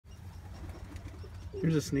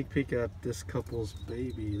Here's a sneak peek at this couple's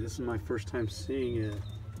baby. This is my first time seeing it.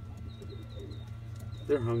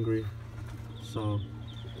 They're hungry, so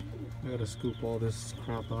I gotta scoop all this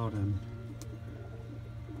crap out, and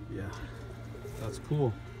yeah, that's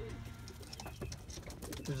cool.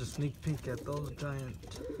 There's a sneak peek at those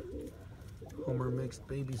giant Homer mixed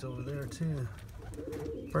babies over there too.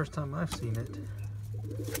 First time I've seen it.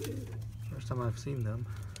 First time I've seen them.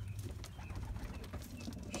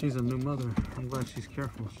 She's a new mother. I'm glad she's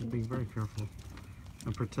careful. She's being very careful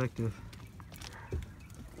and protective.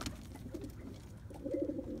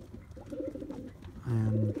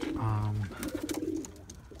 And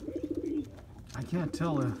I can't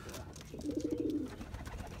tell if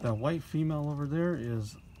that white female over there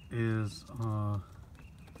is his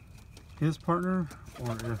partner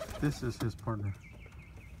or if this is his partner.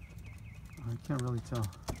 I can't really tell.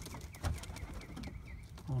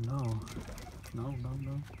 Oh no. No.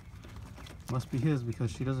 Must be his because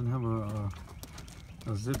she doesn't have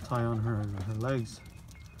a zip tie on her legs.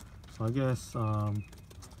 So I guess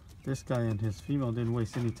this guy and his female didn't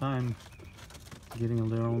waste any time getting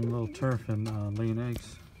their own little turf and laying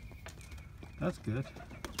eggs. That's good.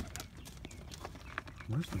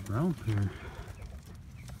 Where's the brown pair?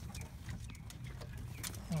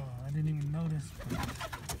 Oh, I didn't even notice.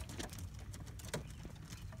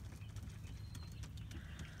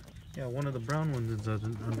 Yeah, one of the brown ones is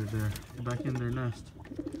under there, back in their nest.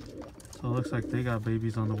 So it looks like they got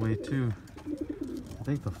babies on the way too. I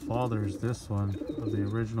think the father is this one of the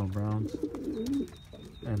original browns,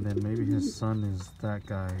 and then maybe his son is that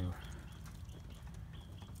guy.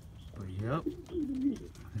 But yep,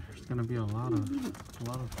 there's gonna be a lot of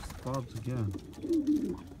squabs again.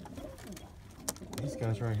 These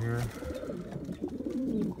guys right here.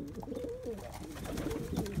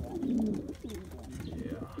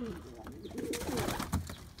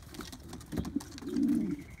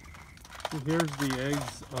 Here's the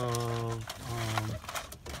eggs of,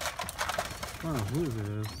 I don't know who it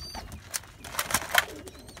is.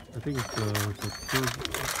 I think it's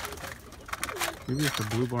maybe it's the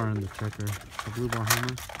blue bar and the checker. The blue bar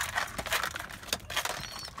Homer.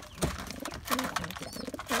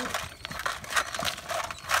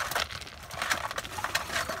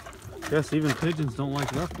 Yes, even pigeons don't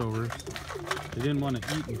like leftovers. They didn't want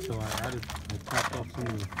to eat until I tapped off some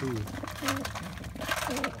of the food.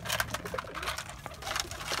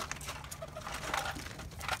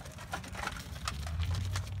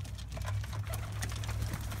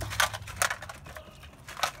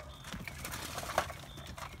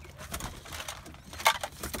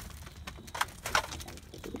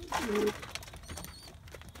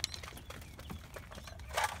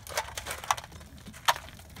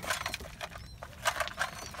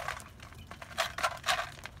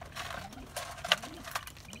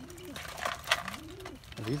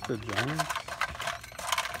 Are these the giants?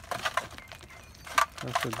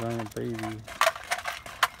 That's the giant baby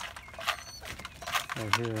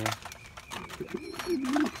right here.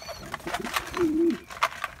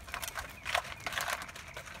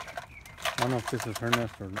 I don't know if this is her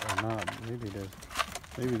nest or not. Maybe it is.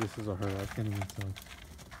 Maybe this is a her. I can't even tell.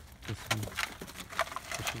 This one.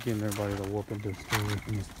 She's getting everybody to walk up to stay away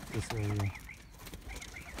from this area.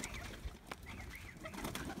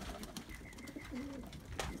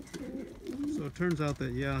 So it turns out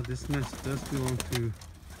that, yeah, this nest does belong to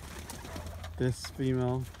this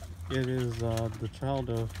female. It is the child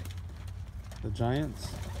of the giants.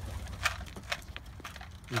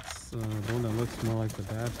 It's the one that looks more like the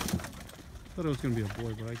dad. Thought it was going to be a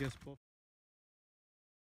boy, but I guess both.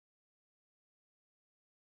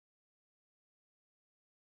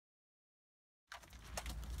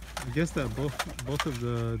 I guess that both of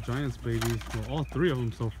the giants babies, well, all three of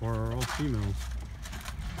them so far are all females.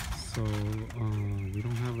 So we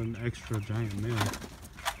don't have an extra giant male.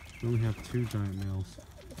 We only have 2 giant males.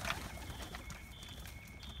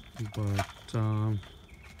 But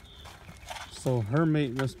so her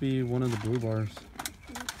mate must be one of the blue bars.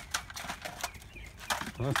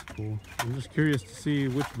 That's cool. I'm just curious to see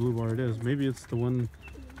which blue bar it is. Maybe it's the one.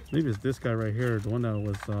 Maybe it's this guy right here, the one that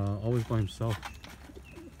was always by himself.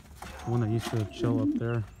 The one that used to chill up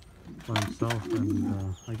there by himself,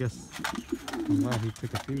 and I guess I'm glad he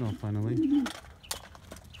took a female finally.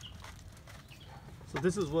 So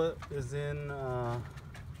this is what is in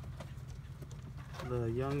the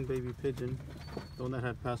young baby pigeon, the one that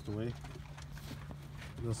had passed away.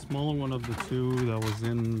 The smaller one of the 2 that was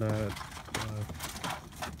in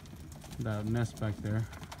that nest back there.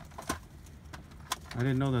 I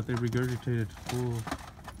didn't know that they regurgitated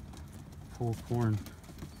full corn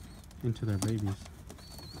into their babies.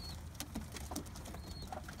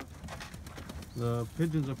 The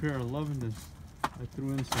pigeons up here are loving this. I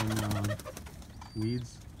threw in some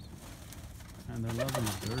weeds, and they're loving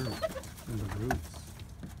the dirt and the roots.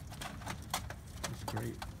 It's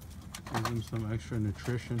great. Gives them some extra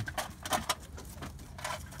nutrition.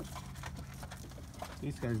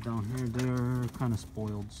 These guys down here, they're kind of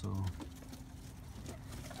spoiled, so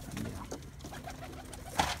yeah.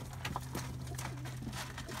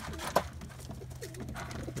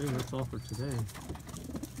 Okay, that's all for today.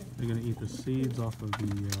 They're gonna eat the seeds off of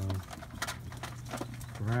the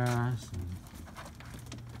grass, and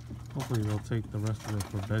hopefully they'll take the rest of it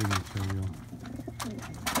for bedding material.